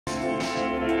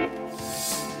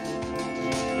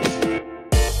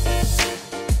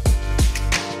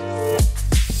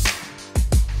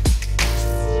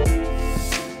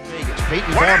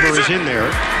Barber is in there.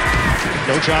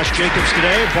 No Josh Jacobs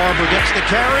today. Barber gets the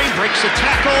carry, breaks a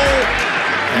tackle,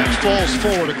 and falls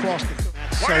forward across the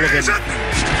Sullivan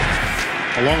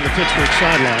along the Pittsburgh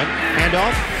sideline.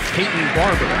 Handoff, Peyton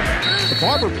Barber. The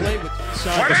Barber play with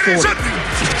inside the 40.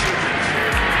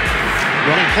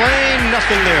 Running play,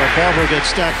 nothing there. Barber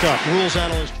gets stacked up. Rules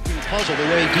analyst puzzled the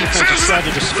way defenses tried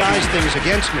to disguise things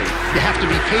against me. You have to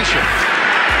be patient.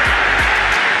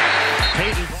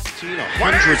 Peyton,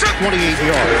 128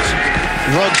 yards.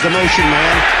 Rugs the motion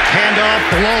man. Handoff,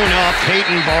 blown up.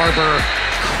 Peyton Barber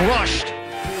crushed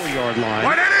 4-yard line.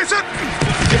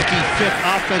 55th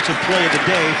offensive play of the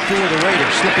day for the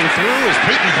Raiders. Slipping through is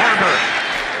Peyton Barber.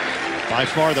 By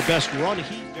far the best run.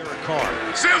 He's Derek Carr.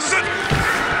 Second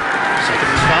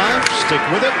and 5. Stick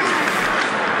with it.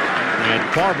 And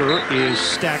Barber is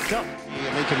stacked up.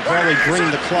 And they can probably bring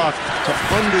the clock to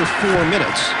under 4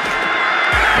 minutes.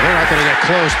 But they're not going to get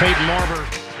close. Peyton Barber.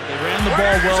 They ran the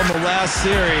ball well in the last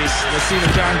series. Let's see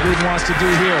what John Gruden wants to do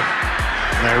here.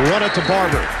 And they run it to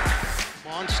Barber.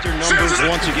 Monster numbers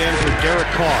once again for Derek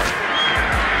Carr.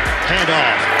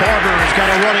 Handoff. Barber's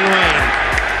got a running lane.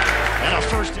 And a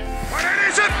first down.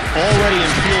 Already in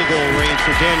field goal range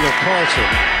for Daniel Carlson.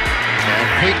 And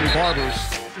Peyton Barber's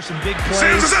for some big plays. I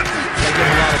give him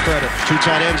a lot of credit. 2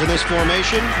 tight ends in this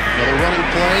formation. Another running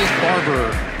play.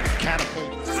 Barber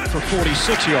catapult for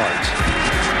 46 yards.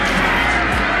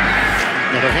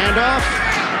 Another handoff.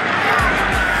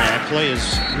 And that play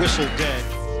is whistled dead.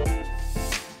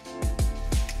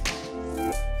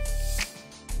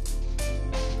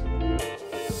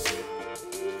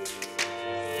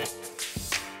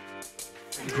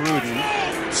 Gruden.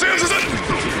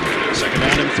 Second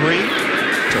down and 3.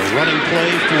 It's a running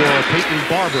play for Peyton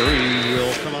Barber. He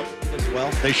will come up as well.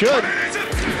 They should.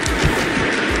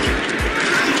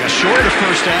 Just short of the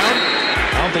first down.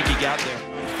 I don't think he got there.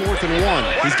 4th and 1.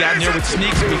 He's gotten there with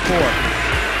sneaks before.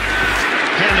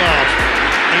 Handoff.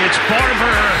 It's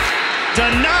Barber.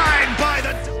 Denied by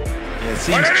the... Yeah, it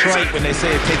seems trite when they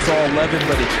say it takes all 11,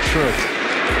 but it's true.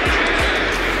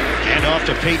 Handoff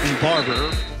to Peyton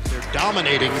Barber.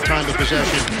 Dominating time of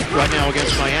possession right now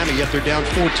against Miami, yet they're down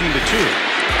 14-2.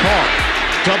 Carr,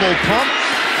 double pump,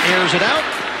 airs it out,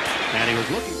 and he was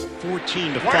looking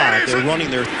 14-5. They're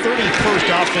running their 31st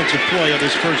offensive play of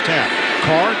this first half.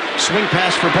 Carr, swing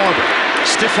pass for Barber.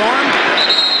 Stiff arm,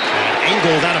 and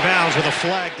angled out of bounds with a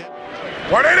flag.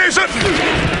 Running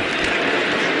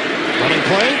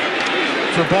play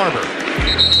for Barber.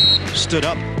 Stood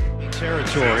up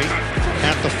territory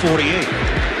at the 48.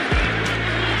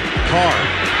 Carr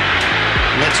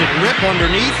lets it rip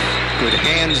underneath. Good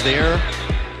hands there.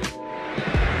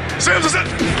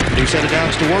 New set of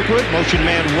downs to work with. Motion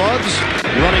man Ruggs.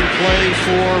 Running play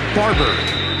for Barber.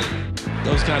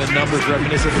 Those kind of numbers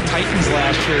reminisce of the Titans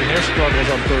last year and their struggles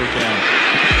on 3rd down.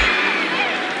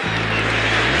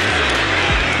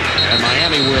 And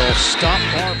Miami will stop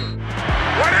Barber.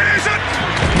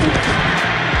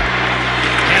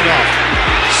 Handoff.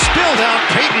 Spilled out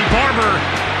Peyton Barber.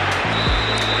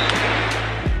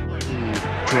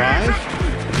 Drive.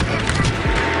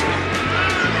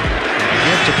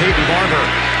 Give to Peyton Barber.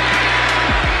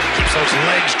 Keeps those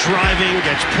legs driving.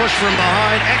 Gets pushed from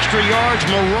behind. Extra yards.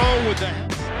 Moreau with the...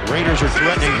 Raiders are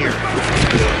threatening here.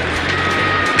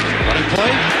 Running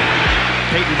play.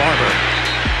 Peyton Barber.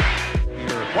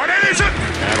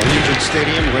 At Allegiant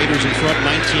Stadium. Raiders in front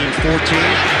 19-14.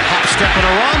 Hop, step, and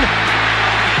a run.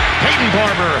 Peyton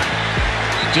Barber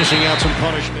dishing out some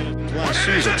punishment last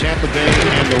season. Tampa Bay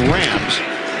and the Rams.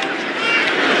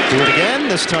 Do it again.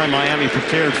 This time Miami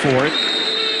prepared for it.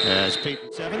 As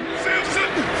Peyton 7.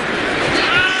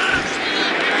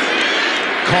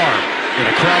 Carr in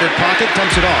a crowded pocket,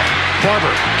 dumps it off.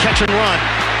 Barber, catch and run.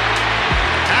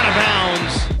 Out of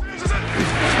bounds.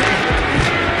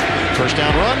 First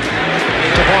down run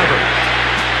to Barber.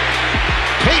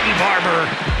 Peyton Barber.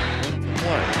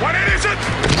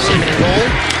 Second and goal.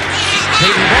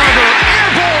 Peyton Barber,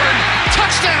 airborne.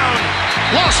 Touchdown,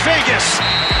 Las Vegas.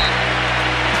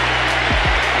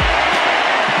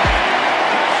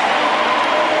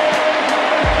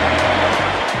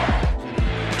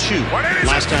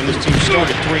 Last time this team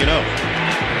started 3-0.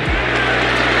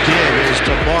 Give is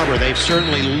to Barber. They've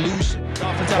certainly loosened.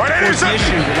 Dolphins have to force the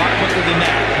issue a lot quicker than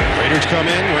that. Raiders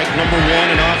come in, ranked number 1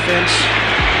 in offense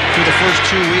through the first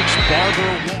 2 weeks.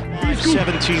 Barber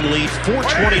 17 lead,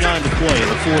 4:29 to play in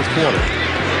the 4th quarter.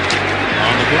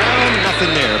 On the ground,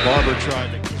 nothing there. Barber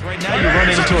tried. Right now you're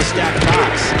running into a stacked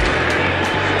box.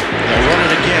 They'll run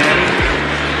it again.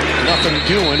 Nothing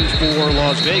doing for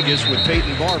Las Vegas with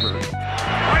Peyton Barber.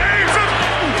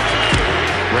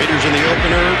 Raiders in the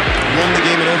opener. won the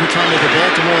game in overtime over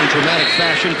Baltimore in dramatic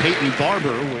fashion. Peyton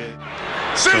Barber with...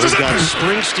 So he's got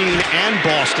Springsteen and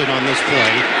Boston on this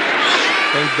play.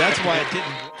 And that's why it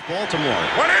didn't. Baltimore.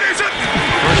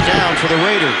 First down for the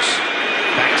Raiders.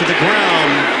 Back to the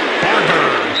ground. Barber.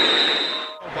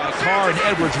 By Carr and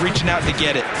Edwards reaching out to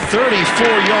get it.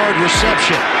 34-yard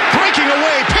reception. Breaking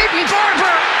away. Peyton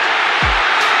Barber.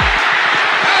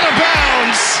 Out of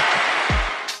bounds.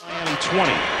 Miami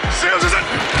 20.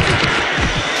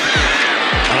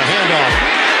 On a handoff.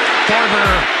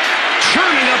 Barber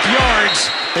churning up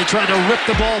yards. They tried to rip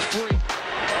the ball free.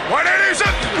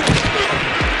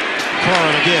 Carr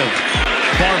on a give.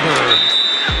 Barber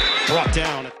brought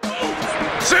down.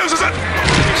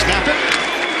 Snap it.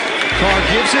 Carr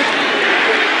gives it.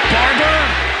 Barber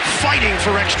fighting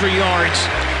for extra yards.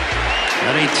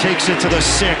 And he takes it to the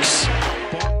 6.